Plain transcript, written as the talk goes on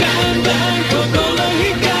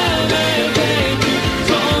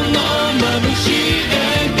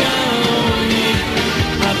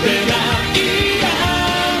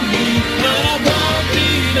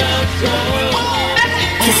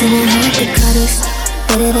Kissing and hurt the cutters,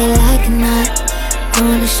 whether they like or not. I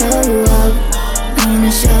wanna show you up, I wanna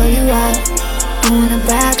show you up. I wanna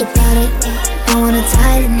brag about it, I wanna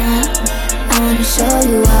tie the knot. I wanna show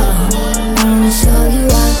you up, I wanna show you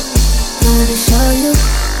up. I wanna show you,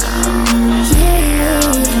 yeah.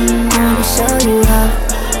 I wanna show you up,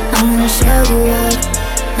 I wanna show you up.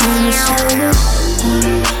 I wanna show you,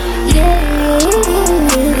 yeah.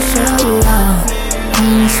 I wanna show you up, I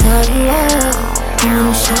wanna show you up. I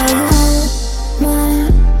wanna show you my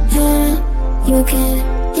hand. You can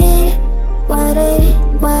hit what it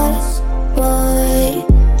was, boy.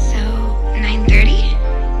 So, 9:30?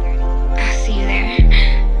 I'll see you there.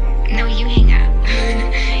 No, you hang up.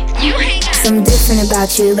 You hang up. Something different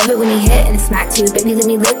about you. Love it when you hit and smack too. Baby, let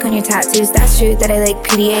me lick on your tattoos. That's true that I like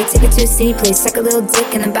PDA. Take it to a city place, suck a little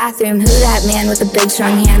dick in the bathroom. Who that man with the big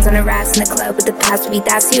strong hands on a rats in the club with the past? Baby,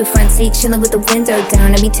 that's you. Front seat chilling with the window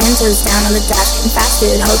down. I be 10 toes down on the dash, getting fast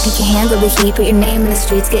food. Hope you can handle the heat. Put your name in the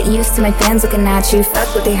streets. Get used to my fans looking at you. Fuck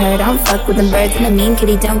what they heard. I don't fuck with them birds. And I mean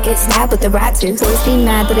kitty, don't get stabbed with the rat too. Boys be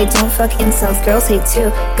mad that I don't fuck incels. Girls hate too.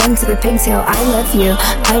 Gun to the pigtail. I love you.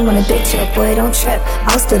 I want a big tail. Boy, don't trip.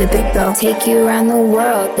 I'll split a big bill. Take you around the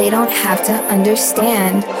world. They don't have to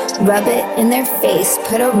understand. Rub it in their face.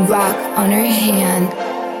 Put a rock on her hand.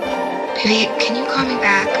 Baby, can you call me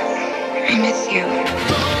back? I miss you.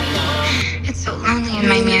 It's so lonely in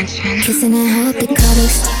my mansion. Kissing and hurt the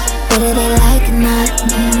cutters, whether they like or not.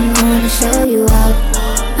 I wanna show you up,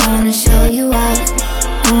 I wanna show you up.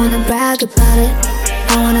 I wanna brag about it,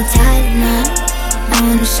 I wanna tie the knot. I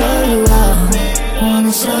wanna show you up, I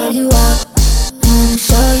wanna show you up. I wanna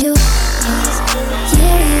show you,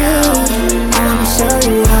 yeah. I wanna show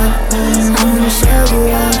you up, I wanna show you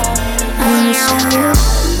up. I wanna show you,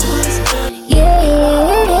 yeah.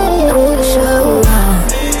 I wanna show you up,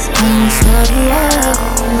 I wanna show you up.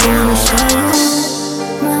 I wanna show you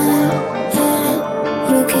my hand.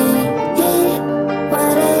 You can hit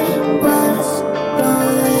what it was,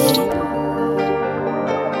 boy.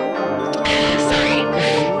 Sorry.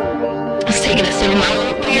 I was taking a sip of my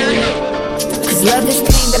little beer. Cause love is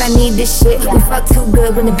pain, that I need this shit. We fuck too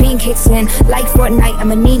good when the bean kicks in. Like Fortnite,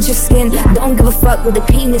 I'ma need your skin. Don't give a fuck with the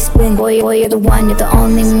penis spin. Boy, you're the one, you're the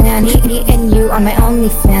only man. Me and you on my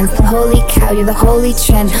OnlyFans. Holy cow, you're the holy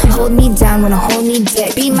trend. Hold me down when I hold me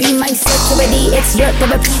dick. Be my security, it's your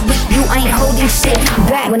therapy. With you, I ain't holding shit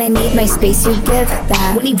back. When I need my space, you give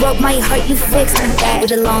that. When he broke my heart, you fixed that.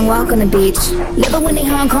 With a long walk on the beach. Love it when they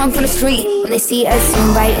Hong Kong from the street. When they see us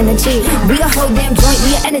swing right in the Jeep. We a whole damn joint,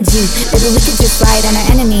 we a energy. Baby, we could just ride on our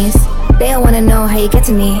enemies. They all wanna know how you get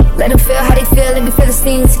to me. Let them feel how they feel, let me feel the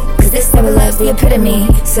stings. Cause this type of love's the epitome.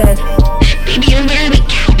 Said, Baby, you're literally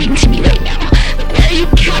capping to me right now. Why are you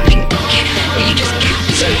capping? Are you just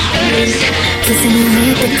capping so hard? kissing and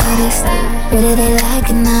hurt the cutters, whether they like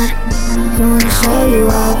or not. I wanna show you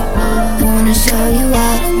up, I wanna show you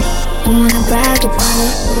up. I wanna brag about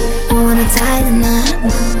it, I wanna tie the knot.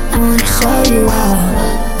 I wanna show you up,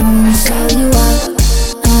 I wanna show you up.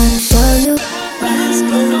 I wanna show you,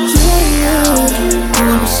 yeah. I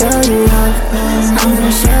wanna show you up, I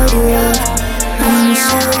wanna show you up. I wanna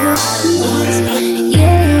show you,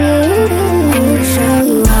 yeah. I wanna show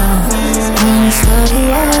you up, I wanna show you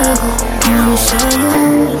up. I wanna show you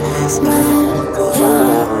my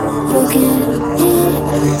heart. You can hear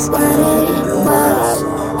what it was, boy.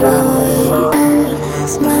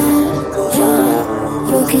 My heart.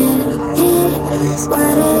 You can hear what it was, boy.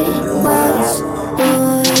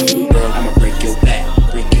 Girl, I'ma break your back,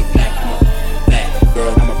 break your back, back.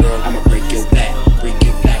 Girl, I'ma break your back, break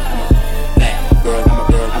your back, back.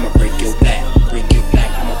 Girl, I'ma break your back, break your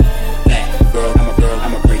back, back. Girl,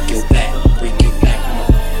 I'ma break your back, break your back,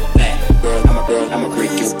 back. Girl, I'ma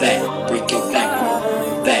break your back, break your back,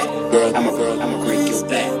 back. Girl, I'ma break your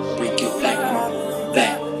back, break your back,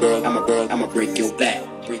 back. Girl, I'ma break your back,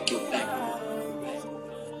 break your back.